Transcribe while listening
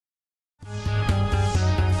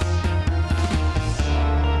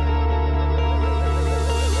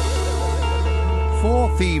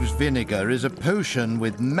Thieves Vinegar is a potion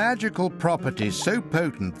with magical properties so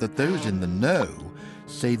potent that those in the know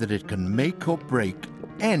say that it can make or break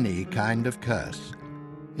any kind of curse.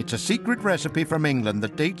 It's a secret recipe from England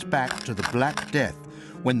that dates back to the Black Death,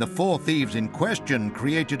 when the four thieves in question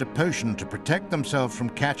created a potion to protect themselves from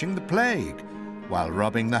catching the plague while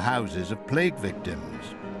robbing the houses of plague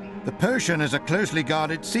victims. The potion is a closely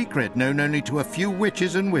guarded secret known only to a few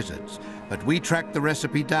witches and wizards, but we tracked the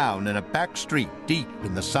recipe down in a back street deep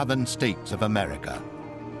in the southern states of America.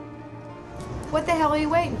 What the hell are you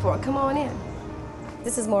waiting for? Come on in.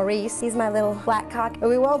 This is Maurice. He's my little black cock.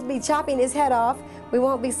 We won't be chopping his head off. We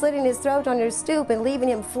won't be slitting his throat on your stoop and leaving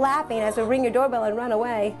him flapping as we ring your doorbell and run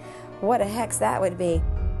away. What a hex that would be.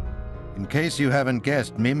 In case you haven't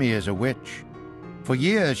guessed, Mimi is a witch. For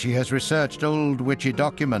years she has researched old witchy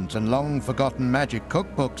documents and long-forgotten magic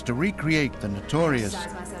cookbooks to recreate the notorious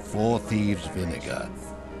Four Thieves Vinegar.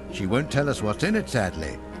 She won't tell us what's in it,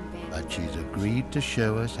 sadly, but she's agreed to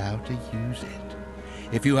show us how to use it.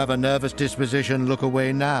 If you have a nervous disposition, look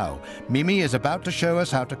away now. Mimi is about to show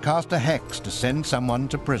us how to cast a hex to send someone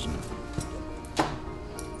to prison.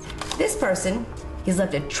 This person has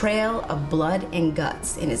left a trail of blood and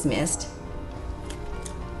guts in his midst.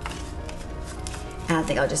 I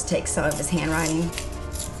think I'll just take some of his handwriting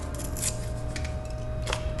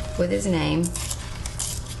with his name.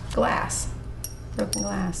 Glass, broken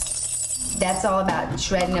glass. That's all about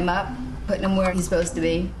shredding him up, putting him where he's supposed to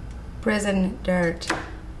be. Prison dirt.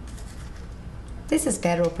 This is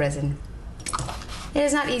federal prison. It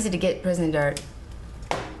is not easy to get prison dirt.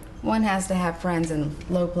 One has to have friends in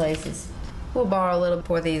low places. We'll borrow a little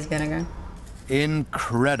Four Thieves Vinegar.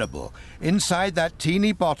 Incredible. Inside that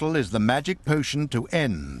teeny bottle is the magic potion to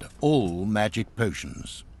end all magic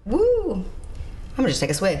potions. Woo! I'm gonna just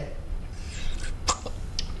take a swig.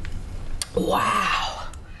 Wow!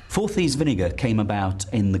 Four Thieves Vinegar came about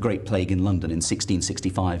in the Great Plague in London in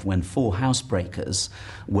 1665 when four housebreakers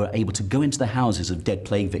were able to go into the houses of dead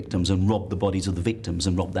plague victims and rob the bodies of the victims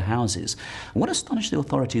and rob the houses. And what astonished the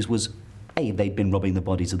authorities was, A, they'd been robbing the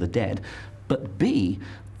bodies of the dead, but B,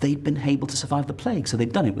 they'd been able to survive the plague, so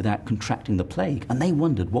they'd done it without contracting the plague. And they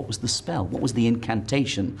wondered what was the spell, what was the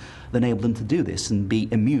incantation that enabled them to do this and be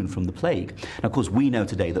immune from the plague. Now, of course, we know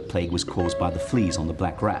today that plague was caused by the fleas on the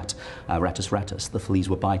black rat, Rattus rattus. The fleas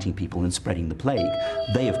were biting people and spreading the plague.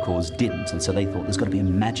 They, of course, didn't, and so they thought there's got to be a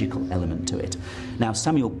magical element to it. Now,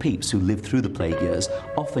 Samuel Pepys, who lived through the plague years,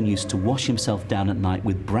 often used to wash himself down at night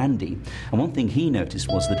with brandy. And one thing he noticed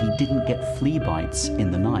was that he didn't get flea bites in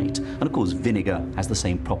the night. And, of course, vinegar has the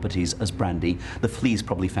same properties as brandy. The fleas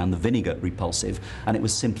probably found the vinegar repulsive, and it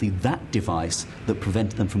was simply that device that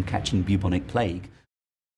prevented them from catching bubonic plague.